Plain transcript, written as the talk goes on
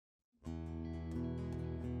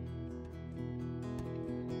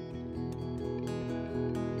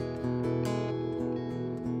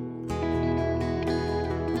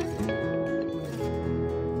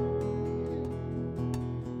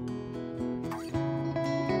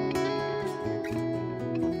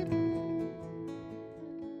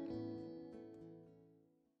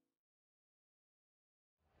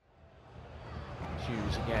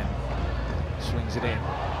Hughes again. Swings it in.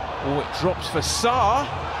 Oh, it drops for Sarr.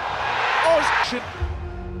 Oh,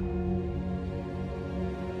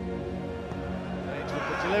 into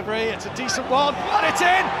the delivery, it's a decent one, and it's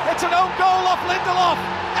in! It's an own goal off Lindelof!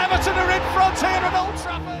 Everton are in front here at Old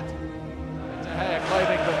Trafford! De Gea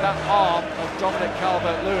claiming that arm of Dominic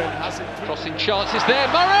Calvert-Lewin hasn't... Crossing chances there,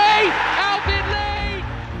 Murray! Out in lead!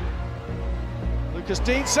 Lucas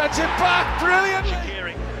Dean sends it back, brilliantly!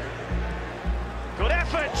 Shaqiri. Good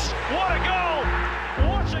effort! What a goal!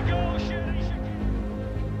 What a goal!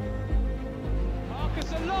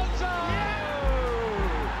 Marcus Alonso! Yeah!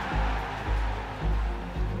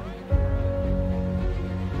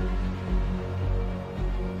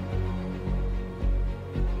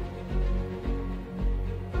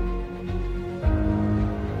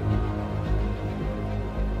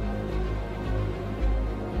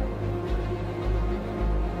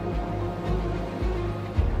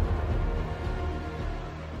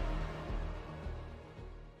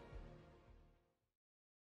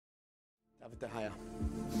 De Gea.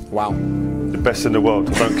 Wow. The best in the world,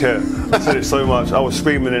 I don't care. I said it so much, I was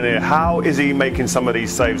screaming in here, how is he making some of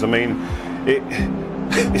these saves? I mean,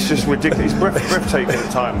 it's just ridiculous, it's breathtaking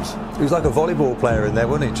at times. He was like a volleyball player in there,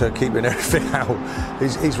 wasn't he, keeping everything out.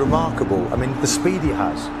 He's remarkable. I mean, the speed he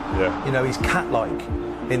has, yeah. You know, he's cat-like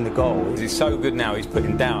in the goal. He's so good now, he's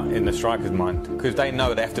putting doubt in the striker's mind, because they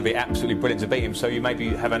know they have to be absolutely brilliant to beat him, so you maybe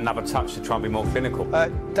have another touch to try and be more clinical.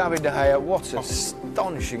 David De Gea, what an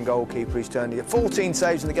astonishing goalkeeper he's turned into. 14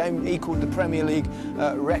 saves in the game, equalled the Premier League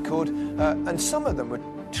record, and some of them were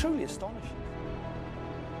truly astonishing.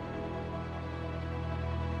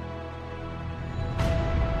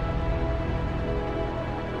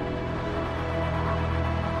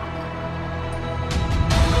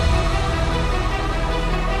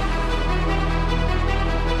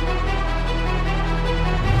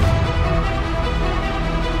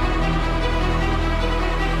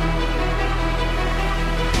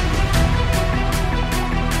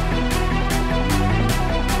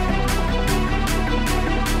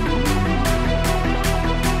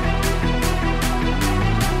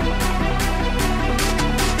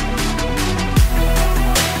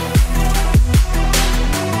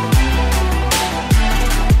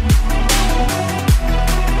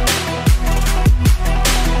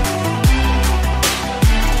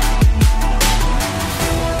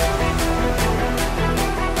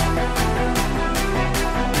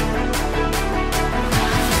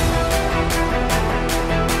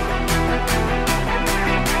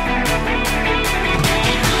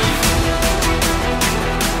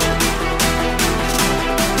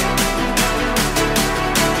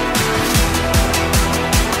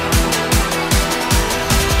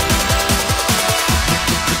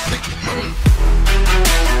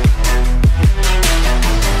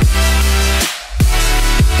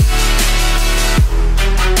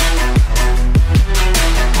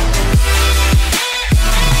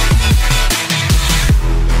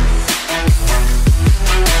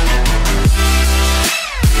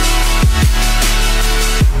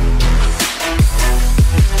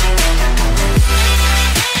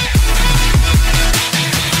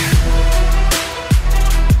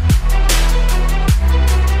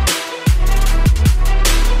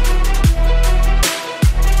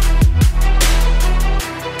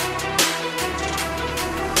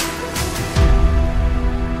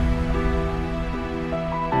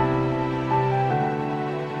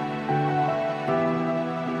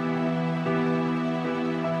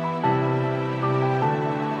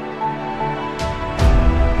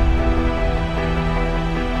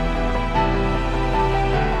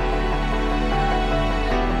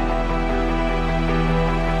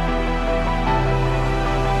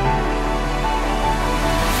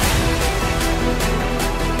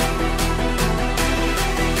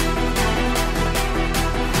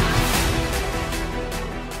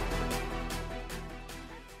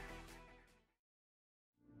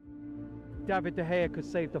 David De Gea could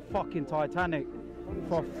save the fucking Titanic.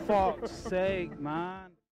 For fuck's sake, man.